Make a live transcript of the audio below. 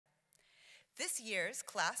This year's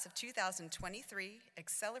class of 2023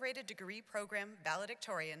 Accelerated Degree Program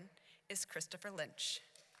valedictorian is Christopher Lynch.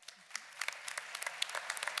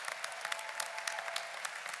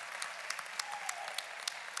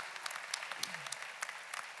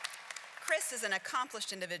 Chris is an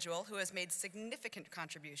accomplished individual who has made significant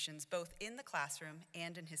contributions both in the classroom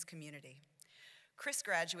and in his community. Chris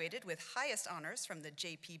graduated with highest honors from the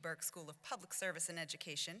J.P. Burke School of Public Service and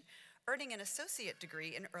Education, earning an associate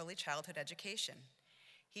degree in early childhood education.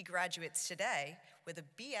 He graduates today with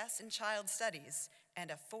a BS in Child Studies and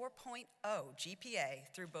a 4.0 GPA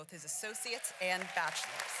through both his associate's and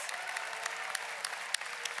bachelor's.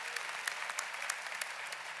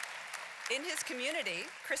 In his community,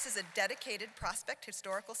 Chris is a dedicated Prospect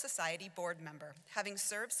Historical Society board member, having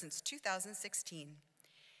served since 2016.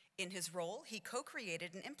 In his role, he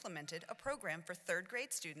co-created and implemented a program for third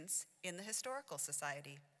grade students in the Historical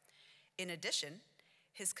Society. In addition,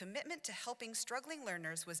 his commitment to helping struggling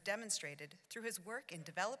learners was demonstrated through his work in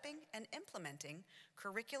developing and implementing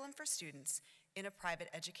curriculum for students in a private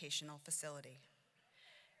educational facility.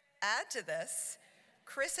 Add to this,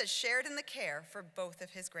 Chris has shared in the care for both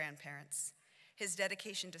of his grandparents. His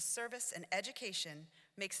dedication to service and education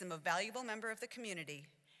makes him a valuable member of the community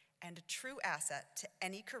and a true asset to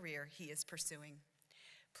any career he is pursuing.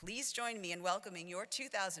 Please join me in welcoming your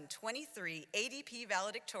 2023 ADP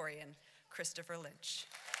valedictorian, Christopher Lynch.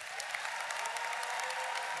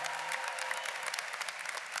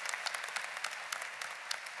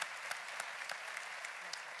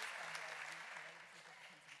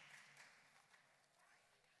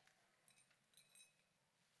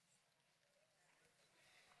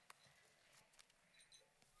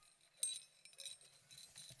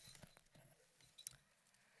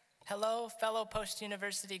 Hello, fellow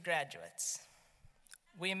post-university graduates.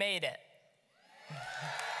 We made it.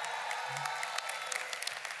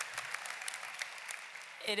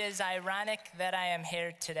 It is ironic that I am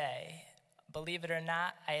here today. Believe it or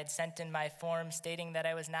not, I had sent in my form stating that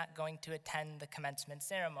I was not going to attend the commencement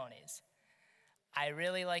ceremonies. I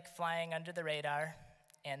really like flying under the radar,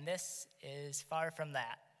 and this is far from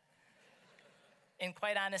that. And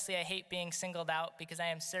quite honestly, I hate being singled out because I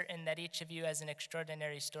am certain that each of you has an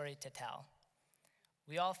extraordinary story to tell.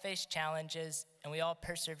 We all face challenges, and we all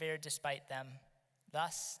persevere despite them.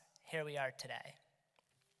 Thus, here we are today.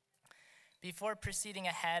 Before proceeding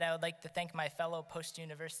ahead, I would like to thank my fellow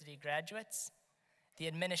post-university graduates, the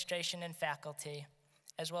administration and faculty,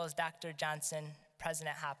 as well as Dr. Johnson,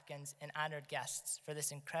 President Hopkins, and honored guests for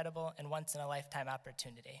this incredible and once-in-a-lifetime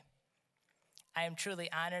opportunity. I am truly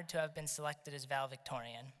honored to have been selected as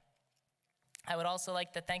valedictorian. I would also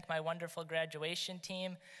like to thank my wonderful graduation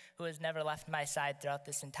team who has never left my side throughout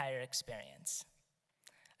this entire experience.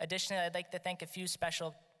 Additionally, I'd like to thank a few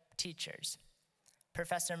special teachers: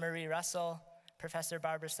 Professor Marie Russell, Professor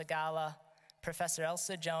Barbara Sagala, Professor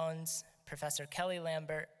Elsa Jones, Professor Kelly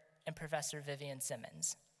Lambert, and Professor Vivian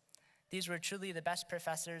Simmons. These were truly the best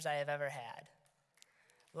professors I have ever had.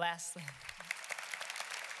 Lastly,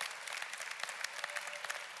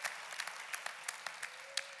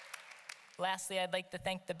 I'd like to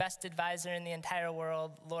thank the best advisor in the entire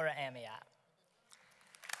world, Laura Amiot.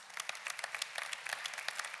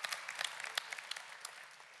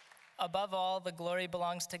 Above all, the glory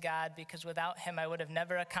belongs to God, because without him, I would have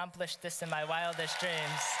never accomplished this in my wildest dreams.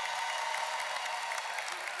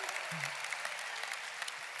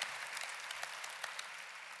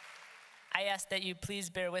 I ask that you please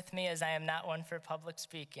bear with me, as I am not one for public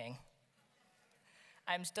speaking.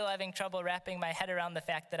 I'm still having trouble wrapping my head around the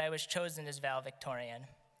fact that I was chosen as valedictorian.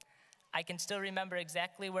 I can still remember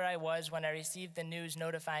exactly where I was when I received the news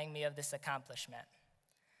notifying me of this accomplishment.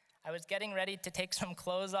 I was getting ready to take some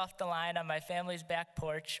clothes off the line on my family's back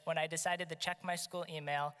porch when I decided to check my school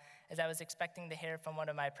email, as I was expecting to hear from one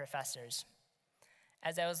of my professors.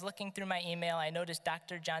 As I was looking through my email, I noticed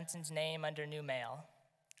Dr. Johnson's name under new mail.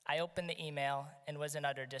 I opened the email and was in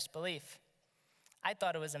utter disbelief. I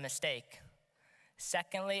thought it was a mistake.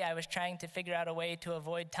 Secondly, I was trying to figure out a way to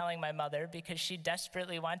avoid telling my mother, because she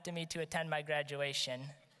desperately wanted me to attend my graduation,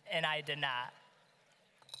 and I did not.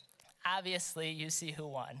 Obviously, you see who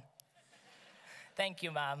won. Thank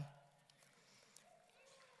you, Mom.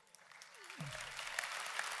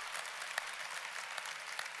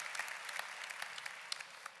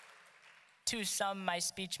 To some, my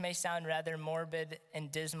speech may sound rather morbid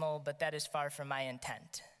and dismal, but that is far from my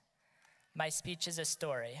intent. My speech is a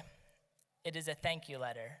story. It is a thank you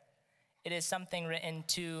letter. It is something written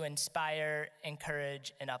to inspire,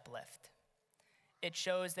 encourage, and uplift. It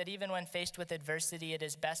shows that even when faced with adversity, it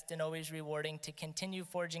is best and always rewarding to continue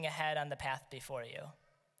forging ahead on the path before you.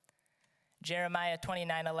 Jeremiah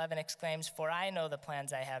 29:11 exclaims, "For I know the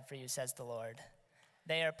plans I have for you, says the Lord.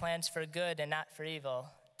 They are plans for good and not for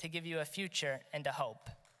evil, to give you a future and a hope."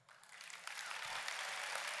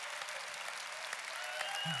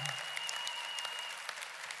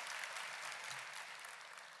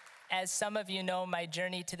 As some of you know, my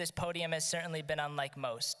journey to this podium has certainly been unlike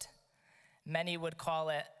most. Many would call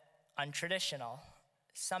it untraditional.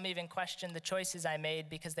 Some even question the choices I made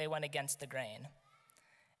because they went against the grain.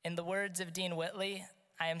 In the words of Dean Whitley,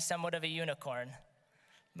 I am somewhat of a unicorn.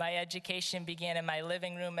 My education began in my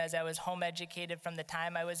living room as I was home educated from the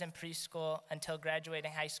time I was in preschool until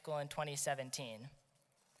graduating high school in 2017.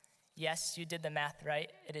 Yes, you did the math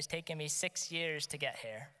right. It has taken me 6 years to get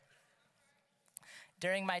here.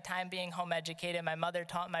 During my time being home educated, my mother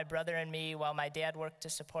taught my brother and me while my dad worked to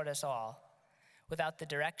support us all. Without the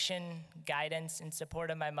direction, guidance, and support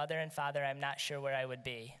of my mother and father, I'm not sure where I would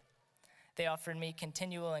be. They offered me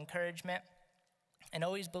continual encouragement and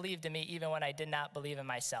always believed in me even when I did not believe in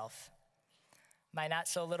myself. My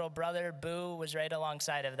not-so-little brother, Boo, was right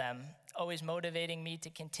alongside of them, always motivating me to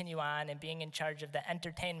continue on and being in charge of the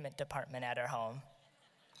entertainment department at our home.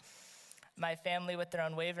 My family, with their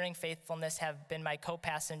unwavering faithfulness, have been my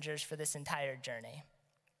co-passengers for this entire journey.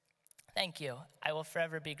 Thank you. I will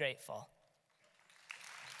forever be grateful.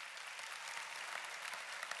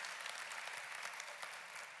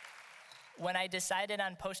 When I decided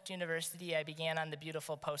on post-university, I began on the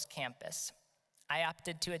beautiful post-campus. I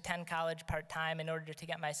opted to attend college part-time in order to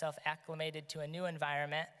get myself acclimated to a new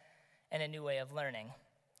environment and a new way of learning.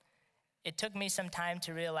 It took me some time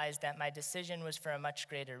to realize that my decision was for a much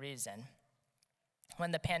greater reason.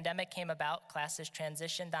 When the pandemic came about, classes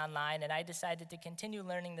transitioned online, and I decided to continue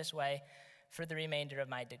learning this way for the remainder of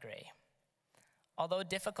my degree. Although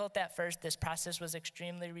difficult at first, this process was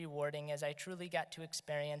extremely rewarding as I truly got to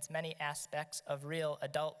experience many aspects of real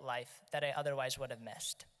adult life that I otherwise would have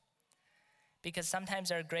missed. Because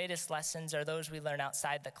sometimes our greatest lessons are those we learn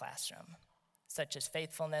outside the classroom, such as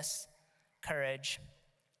faithfulness, courage,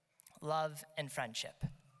 love, and friendship.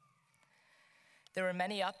 There were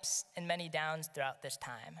many ups and many downs throughout this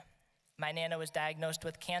time. My Nana was diagnosed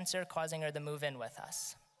with cancer, causing her to move in with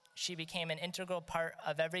us. She became an integral part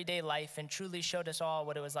of everyday life and truly showed us all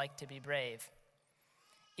what it was like to be brave.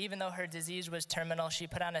 Even though her disease was terminal, she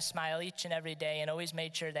put on a smile each and every day and always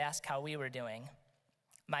made sure to ask how we were doing.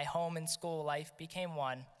 My home and school life became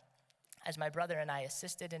one, as my brother and I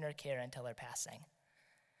assisted in her care until her passing.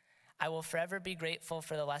 I will forever be grateful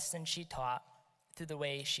for the lessons she taught through the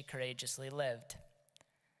way she courageously lived.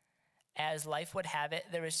 As life would have it,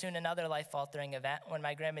 there was soon another life-altering event when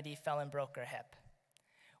my Grandma Dee fell and broke her hip.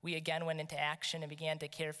 We again went into action and began to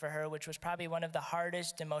care for her, which was probably one of the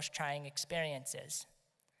hardest and most trying experiences.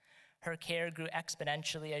 Her care grew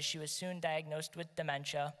exponentially as she was soon diagnosed with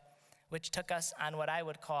dementia, which took us on what I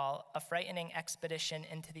would call a frightening expedition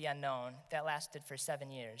into the unknown that lasted for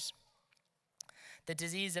 7 years. The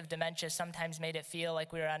disease of dementia sometimes made it feel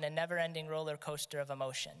like we were on a never-ending roller coaster of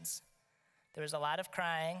emotions. There was a lot of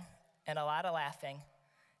crying and a lot of laughing,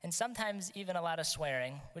 and sometimes even a lot of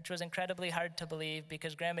swearing, which was incredibly hard to believe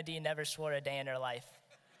because Grandma Dee never swore a day in her life.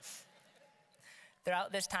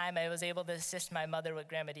 Throughout this time, I was able to assist my mother with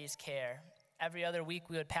Grandma Dee's care. Every other week,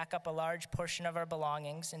 we would pack up a large portion of our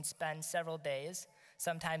belongings and spend several days,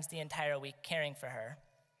 sometimes the entire week, caring for her.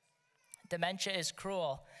 Dementia is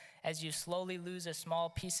cruel, as you slowly lose a small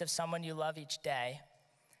piece of someone you love each day.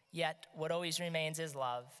 Yet, what always remains is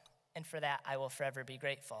love, and for that, I will forever be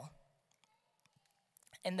grateful.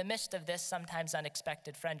 In the midst of this, sometimes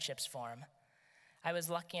unexpected friendships form. I was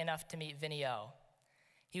lucky enough to meet Vinny O.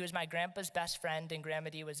 He was my grandpa's best friend, and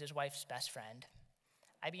Grandma Dee was his wife's best friend.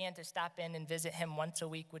 I began to stop in and visit him once a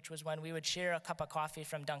week, which was when we would share a cup of coffee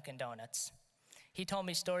from Dunkin' Donuts. He told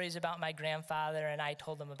me stories about my grandfather, and I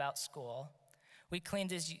told him about school. We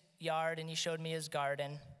cleaned his yard, and he showed me his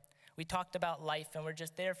garden. We talked about life, and were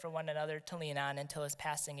just there for one another to lean on until his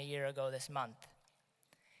passing a year ago this month.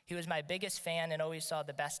 He was my biggest fan and always saw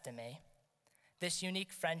the best in me. This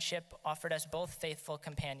unique friendship offered us both faithful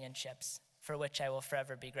companionships, for which I will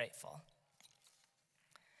forever be grateful.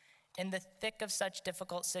 In the thick of such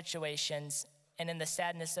difficult situations, and in the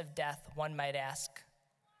sadness of death, one might ask,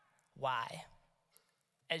 why?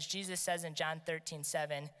 As Jesus says in John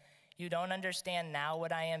 13:7, you don't understand now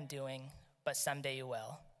what I am doing, but someday you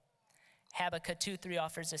will. Habakkuk 2:3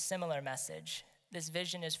 offers a similar message. This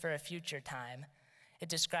vision is for a future time. It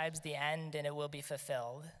describes the end, and it will be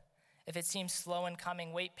fulfilled. If it seems slow in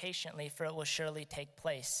coming, wait patiently, for it will surely take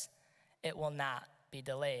place. It will not be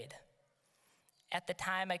delayed. At the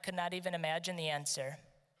time, I could not even imagine the answer,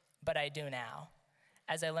 but I do now,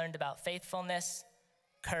 as I learned about faithfulness,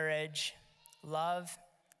 courage, love,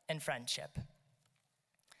 and friendship.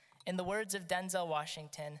 In the words of Denzel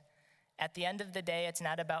Washington, at the end of the day, it's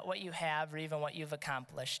not about what you have or even what you've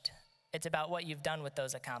accomplished. It's about what you've done with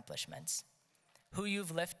those accomplishments, who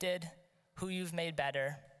you've lifted, who you've made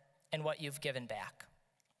better, and what you've given back.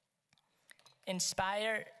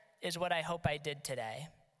 Inspire is what I hope I did today,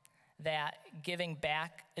 that giving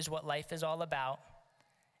back is what life is all about,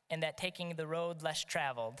 and that taking the road less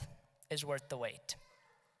traveled is worth the wait.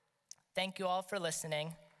 Thank you all for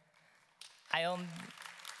listening.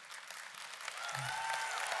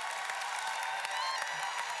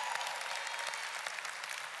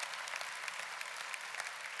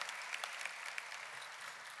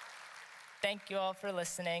 Thank you all for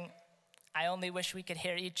listening. I only wish we could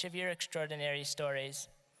hear each of your extraordinary stories.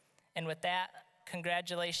 And with that,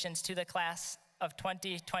 congratulations to the class of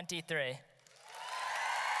 2023.